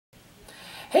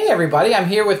Hey everybody, I'm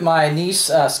here with my niece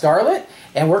Scarlett,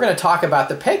 and we're going to talk about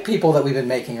the peg people that we've been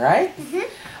making, right?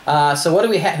 Mm-hmm. So what do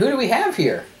we have? Who do we have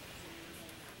here?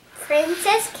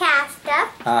 Princess Casta.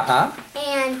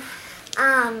 And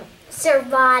Sir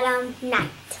Bottom Knight.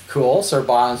 Cool, Sir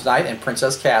Bottom's Knight and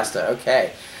Princess Casta.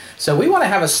 Okay. So we want to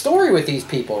have a story with these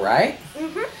people, right?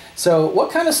 Mm-hmm. So what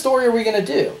kind of story are we going to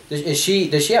do? Does she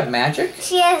have magic?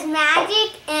 She has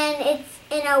magic, and it's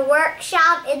in a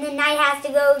workshop, and the knight has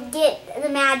to go get the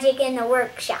magic in the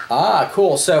workshop. Ah,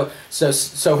 cool. So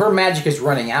her magic is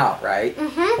running out, right?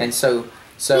 Mm-hmm. And so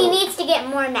he needs to get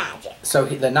more magic. So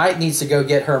the knight needs to go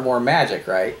get her more magic,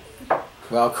 right?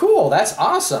 Well, cool. That's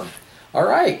awesome. All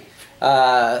right.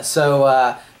 Let's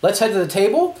head to the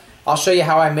table. I'll show you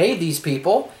how I made these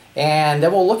people, and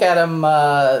then we'll look at them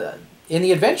in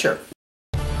the adventure.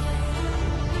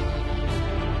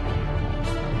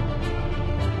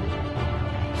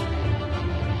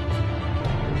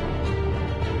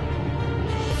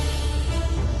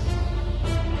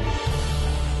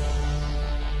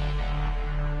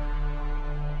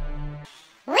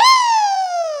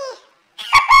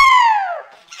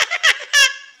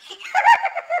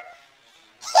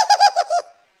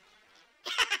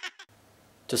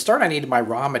 To start, I needed my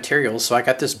raw materials, so I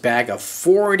got this bag of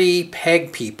 40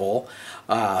 peg people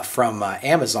from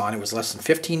Amazon. It was less than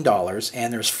 $15,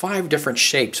 and there's 5 different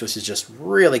shapes, which is just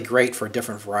really great for a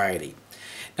different variety.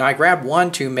 Now I grabbed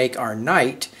one to make our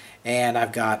knight, and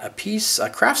I've got a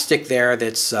craft stick there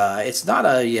that's it's not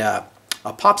a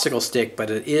popsicle stick, but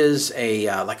it is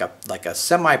like a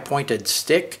semi-pointed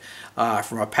stick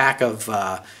from a pack of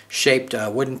shaped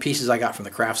wooden pieces I got from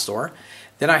the craft store.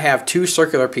 Then I have 2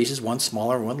 circular pieces, one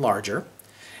smaller and one larger.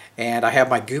 And I have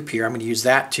my goop here. I'm going to use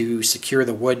that to secure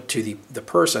the wood to the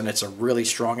person. It's a really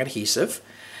strong adhesive.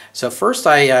 So first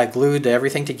I glued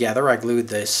everything together. I glued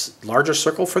this larger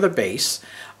circle for the base.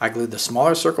 I glued the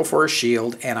smaller circle for a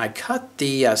shield. And I cut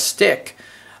the stick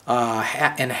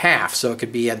in half so it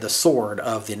could be the sword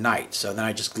of the knight. So then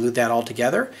I just glued that all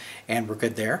together and we're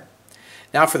good there.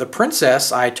 Now for the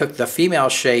princess, I took the female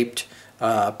shaped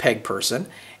peg person.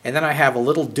 And then I have a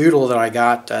little doodle that I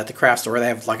got at the craft store. They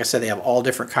have, like I said, they have all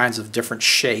different kinds of different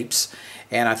shapes.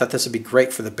 And I thought this would be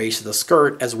great for the base of the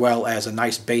skirt, as well as a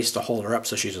nice base to hold her up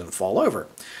so she doesn't fall over.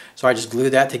 So I just glued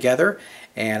that together,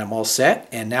 and I'm all set.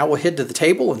 And now we'll head to the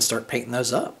table and start painting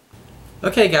those up.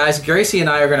 Okay, guys, Gracie and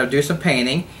I are going to do some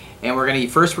painting. And we're going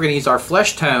to use our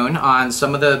flesh tone on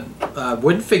some of the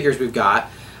wooden figures we've got.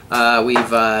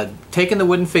 We've taken the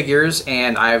wooden figures,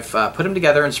 and I've put them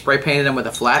together and spray painted them with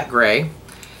a flat gray.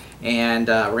 And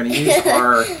we're going to use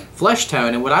our flesh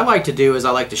tone, and what I like to do is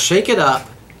I like to shake it up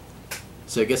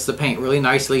so it gets the paint really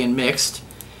nicely and mixed,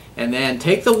 and then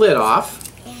take the lid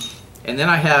off, and then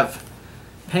I have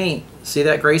paint. See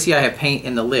that, Gracie? I have paint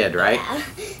in the lid, right?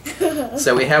 Yeah.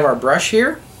 So we have our brush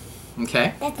here,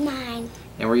 okay? That's mine.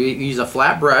 And we're going to use a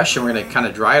flat brush, and we're going to kind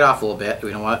of dry it off a little bit.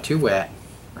 We don't want it too wet,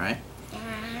 right?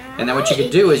 And then what you can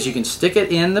do is you can stick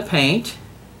it in the paint,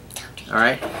 all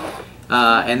right?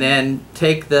 And then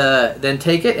take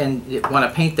it and you want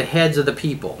to paint the heads of the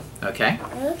people. Okay.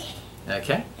 Okay.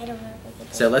 Okay. I don't know if I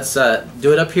can. So let's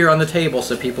do it up here on the table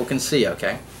so people can see.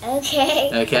 Okay. Okay.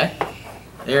 Okay.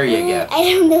 There you go. I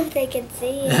don't know if they can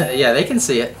see it. Yeah, they can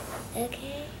see it.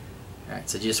 Okay. All right.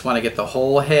 So you just want to get the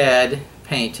whole head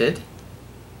painted.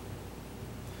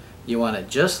 You want it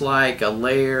just like a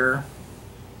layer.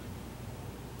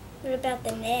 What about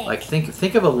the neck? Like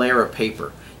think of a layer of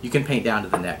paper. You can paint down to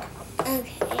the neck.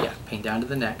 Okay. Yeah, paint down to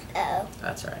the neck. Uh-oh.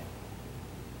 That's all right.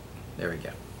 There we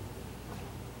go.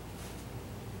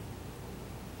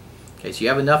 Okay, so you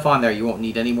have enough on there. You won't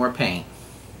need any more paint.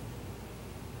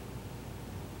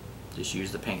 Just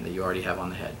use the paint that you already have on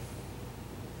the head.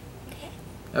 Okay.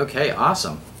 Okay,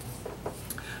 awesome.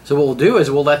 So what we'll do is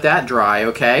we'll let that dry,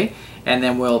 okay? And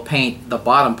then we'll paint the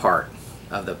bottom part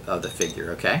of the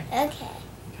figure, okay? Okay.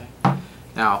 Okay.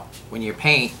 Now, when you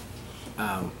paint,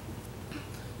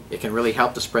 it can really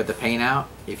help to spread the paint out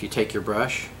if you take your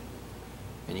brush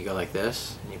and you go like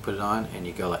this and you put it on and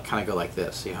you go like kind of go like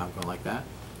this. See how I'm going like that?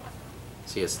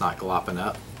 See, it's not glopping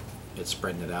up, it's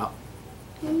spreading it out.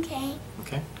 Okay.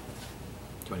 Okay.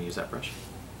 Do you want to use that brush?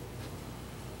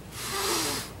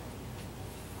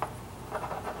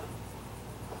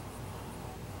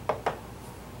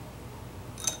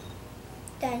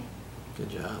 Done. Good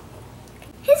job.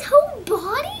 His whole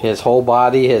body? His whole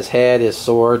body, his head, his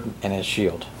sword, and his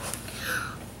shield.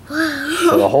 Wow.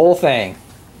 So the whole thing.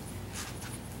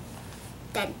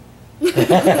 Done.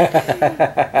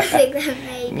 I think that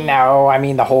maybe. No, I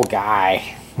mean the whole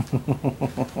guy.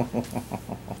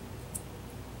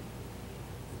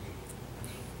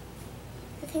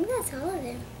 think that's all of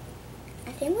him.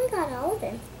 I think we got all of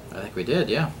them. I think we did,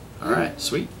 yeah. All right,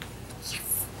 sweet.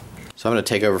 So I'm going to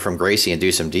take over from Gracie and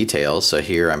do some details. So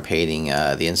here I'm painting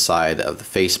the inside of the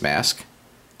face mask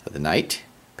of the knight,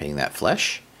 painting that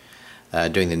flesh,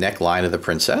 doing the neckline of the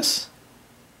princess.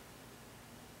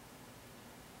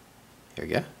 Here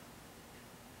we go.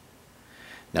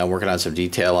 Now I'm working on some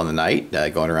detail on the knight,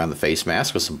 going around the face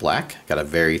mask with some black. Got a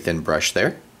very thin brush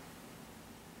there.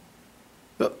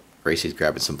 Oh, Gracie's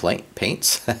grabbing some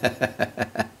paints.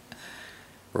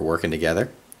 We're working together.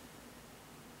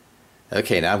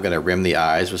 Okay, now I'm going to rim the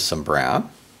eyes with some brown,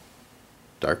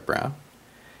 dark brown,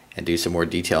 and do some more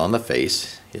detail on the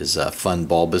face. His fun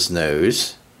bulbous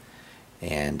nose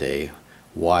and a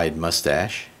wide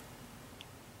mustache.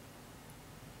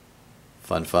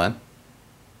 Fun, fun.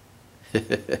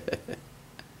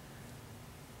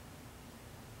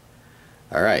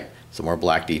 All right, some more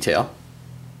black detail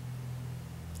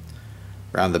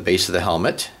around the base of the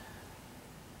helmet.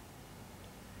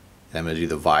 And I'm going to do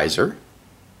the visor.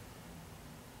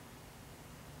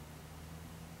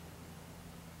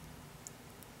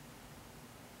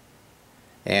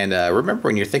 And remember,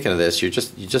 when you're thinking of this, you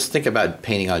just think about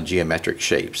painting on geometric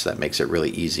shapes. That makes it really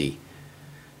easy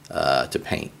to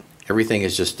paint. Everything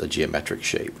is just a geometric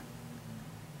shape.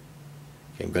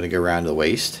 Okay, I'm going to go around the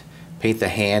waist, paint the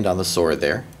hand on the sword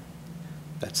there.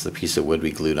 That's the piece of wood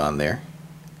we glued on there.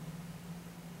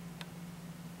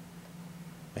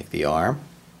 Make the arm.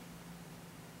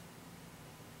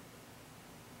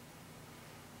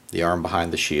 The arm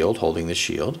behind the shield, holding the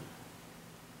shield.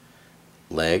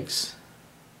 Legs.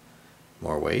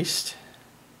 More waist.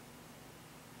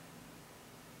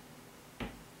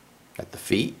 Got the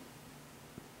feet.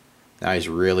 Now he's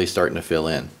really starting to fill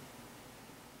in.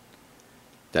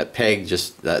 That peg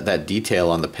just, that detail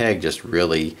on the peg just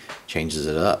really changes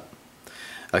it up.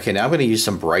 Okay, now I'm going to use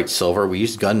some bright silver. We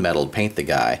used gunmetal to paint the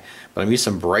guy, but I'm going to use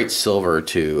some bright silver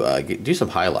to do some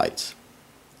highlights.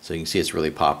 So you can see it's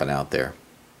really popping out there.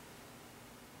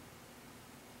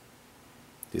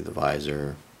 Do the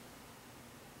visor.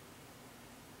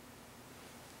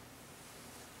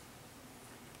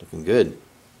 Looking good.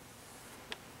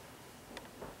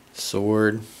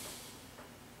 Sword.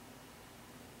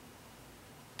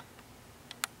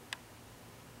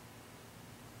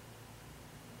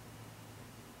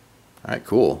 All right,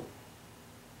 cool.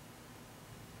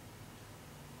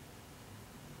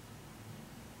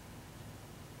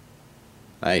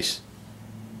 Nice.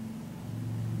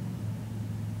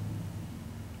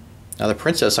 Now the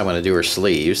princess, I'm going to do her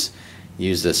sleeves.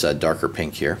 Use this darker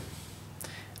pink here.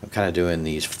 I'm kind of doing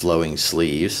these flowing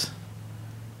sleeves.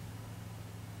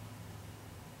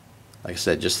 Like I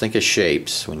said, just think of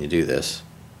shapes when you do this.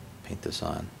 Paint this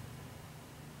on.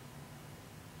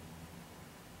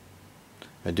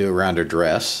 I'm going to do around her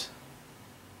dress.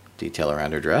 Detail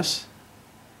around her dress.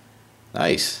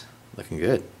 Nice. Looking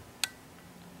good.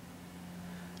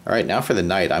 Alright, now for the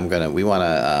knight, we want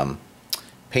to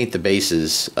paint the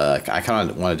bases. I kind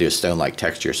of want to do a stone-like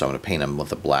texture, so I'm going to paint them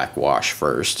with a black wash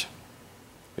first,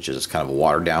 which is kind of a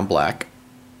watered down black.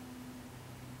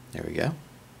 There we go.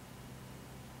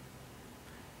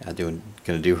 Now going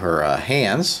to do her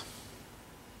hands.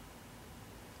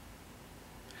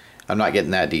 I'm not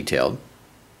getting that detailed.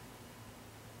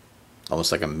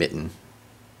 Almost like a mitten.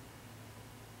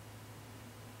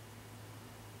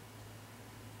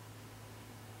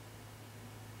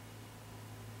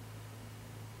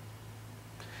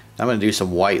 I'm going to do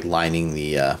some white lining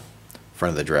the front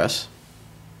of the dress.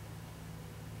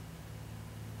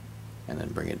 And then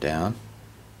bring it down.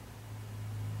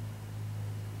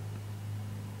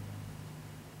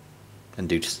 And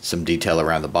do some detail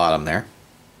around the bottom there.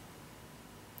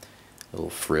 Little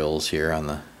frills here on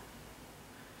the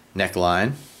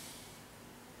neckline.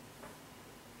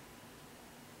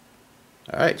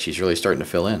 Alright, she's really starting to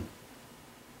fill in.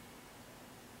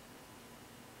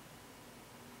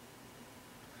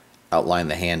 Outline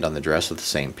the hand on the dress with the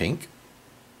same pink.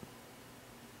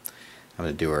 I'm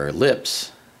going to do her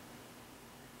lips.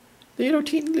 Little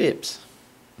teeny lips.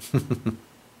 I'm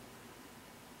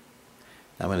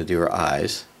going to do her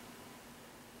eyes.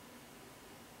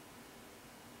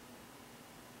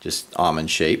 Just almond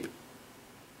shape.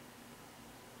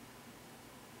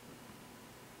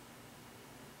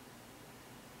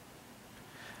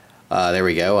 There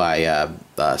we go.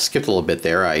 I skipped a little bit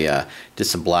there. I did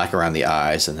some black around the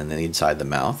eyes and then the inside the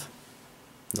mouth,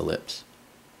 the lips.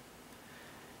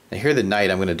 Now here the knight,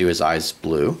 I'm going to do his eyes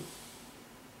blue.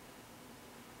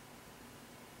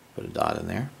 Put a dot in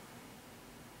there.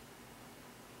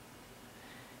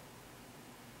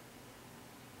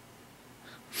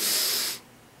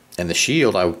 And the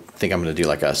shield, I think I'm going to do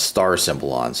like a star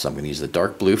symbol on. So I'm going to use the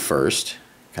dark blue first,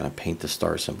 kind of paint the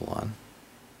star symbol on.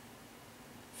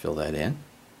 Fill that in.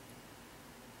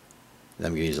 Then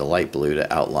I'm going to use a light blue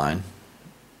to outline.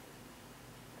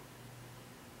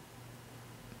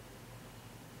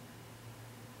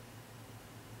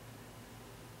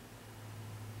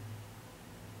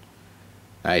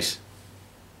 Nice.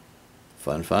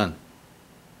 Fun, fun.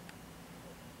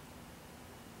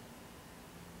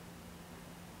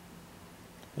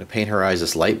 I'm going to paint her eyes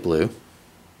this light blue.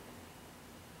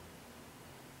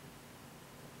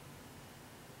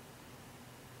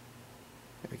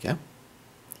 There we go.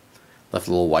 Left a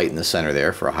little white in the center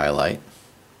there for a highlight.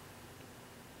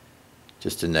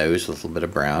 Just a nose with a little bit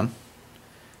of brown.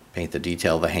 Paint the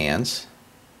detail of the hands.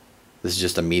 This is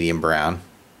just a medium brown.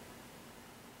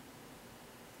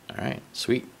 Alright,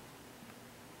 sweet.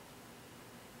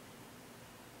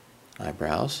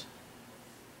 Eyebrows.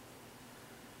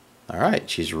 Alright,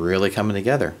 she's really coming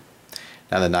together.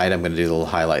 Now the knight, I'm going to do a little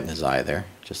highlight in his eye there.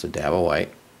 Just a dab of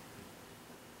white.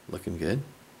 Looking good.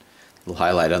 A little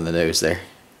highlight on the nose there.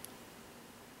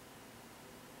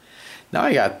 Now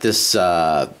I got this,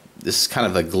 this is kind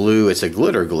of a glue, it's a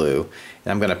glitter glue,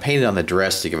 and I'm going to paint it on the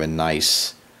dress to give a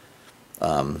nice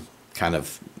kind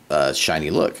of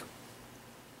shiny look.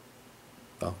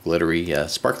 Well, glittery,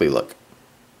 sparkly look.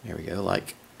 There we go,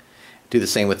 like. Do the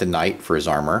same with the knight for his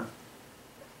armor.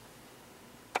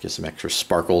 Get some extra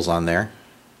sparkles on there.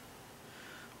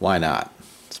 Why not?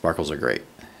 Sparkles are great.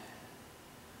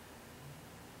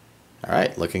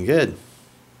 Alright, looking good.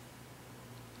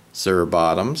 Sir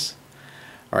bottoms.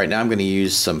 Alright, now I'm going to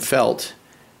use some felt,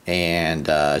 and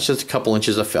it's just a couple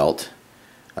inches of felt.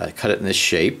 Cut it in this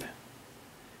shape,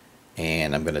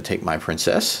 and I'm going to take my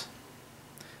princess,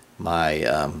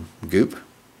 my goop,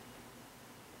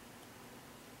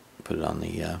 put it on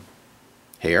the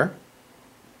hair,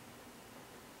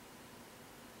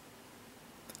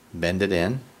 bend it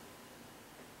in, a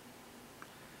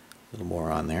little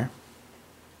more on there,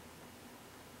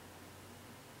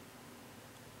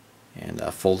 and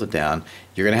fold it down.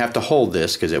 You're going to have to hold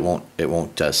this because it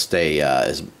won't stay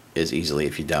as easily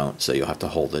if you don't, so you'll have to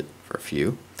hold it for a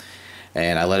few.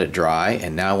 And I let it dry,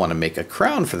 and now I want to make a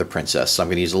crown for the princess. So I'm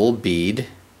going to use a little bead.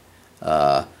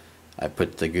 I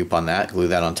put the goop on that, glue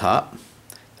that on top.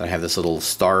 Then I have this little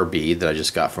star bead that I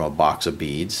just got from a box of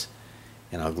beads,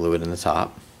 and I'll glue it in the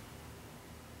top.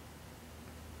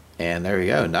 And there we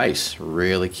go, nice,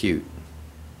 really cute.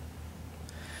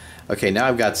 Okay, now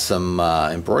I've got some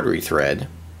embroidery thread,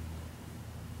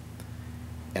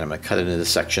 and I'm going to cut it into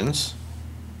sections.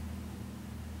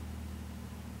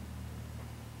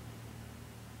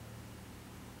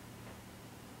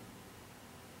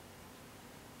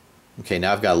 Okay,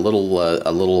 now I've got a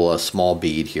little small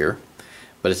bead here,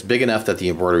 but it's big enough that the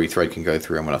embroidery thread can go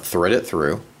through. I'm going to thread it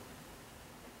through,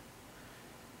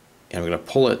 and I'm going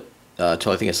to pull it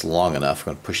until I think it's long enough. I'm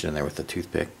going to push it in there with the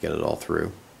toothpick, get it all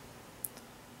through.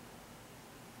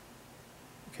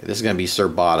 Okay, this is going to be Sir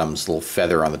Bottom's little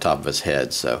feather on the top of his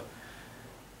head, so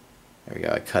there we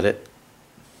go. I cut it.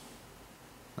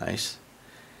 Nice.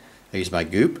 I use my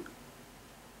goop,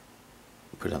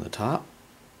 put it on the top.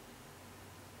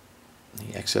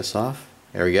 The excess off.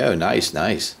 There we go. Nice,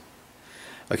 nice.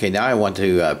 Okay, now I want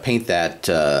to paint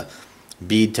that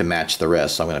bead to match the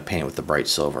rest, so I'm going to paint it with the bright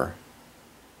silver.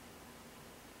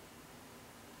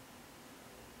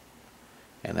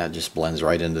 And that just blends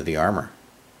right into the armor.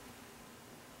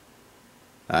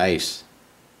 Nice.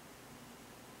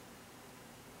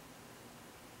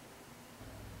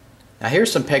 Now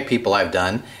here's some peg people I've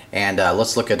done, and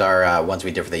let's look at our ones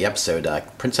we did for the episode.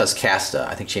 Princess Casta,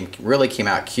 I think she really came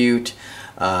out cute,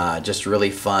 just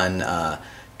really fun.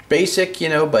 Basic, you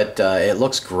know, but it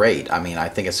looks great. I mean, I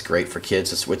think it's great for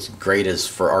kids. It's what's great is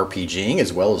for RPGing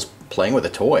as well as playing with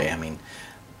a toy. I mean,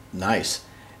 nice.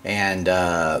 And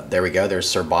there we go, there's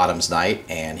Sir Bottom's Knight,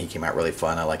 and he came out really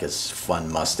fun. I like his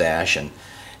fun mustache, and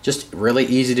just really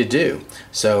easy to do.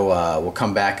 So we'll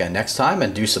come back next time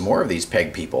and do some more of these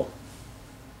peg people.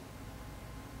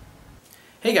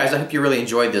 Hey guys, I hope you really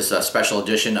enjoyed this special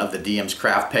edition of the DM's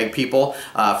Craft Peg People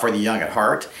for the young at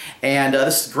heart. And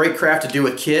this is a great craft to do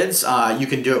with kids. You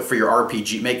can do it for your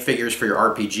RPG, make figures for your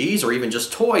RPGs, or even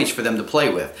just toys for them to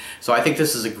play with. So I think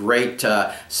this is a great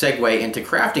segue into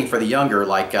crafting for the younger,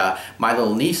 like my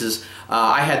little nieces.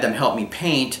 I had them help me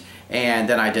paint, and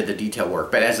then I did the detail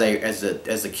work. But as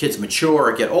the kids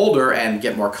mature, get older, and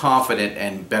get more confident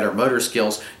and better motor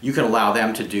skills, you can allow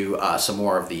them to do some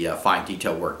more of the fine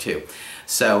detail work too.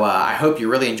 So I hope you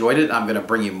really enjoyed it. I'm going to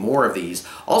bring you more of these.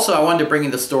 Also, I wanted to bring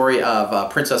you the story of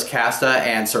Princess Casta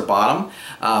and Sir Bottom,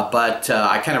 but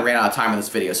I kind of ran out of time in this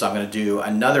video, so I'm going to do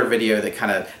another video that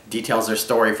kind of details their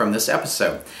story from this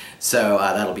episode. So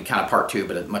that'll be kind of part 2,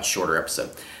 but a much shorter episode.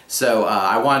 So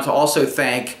I wanted to also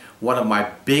thank one of my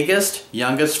biggest,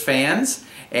 youngest fans,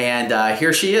 and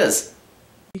here she is.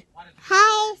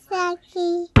 Hi,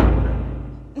 Saki.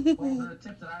 Well, the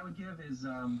tip that I would give is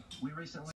we recently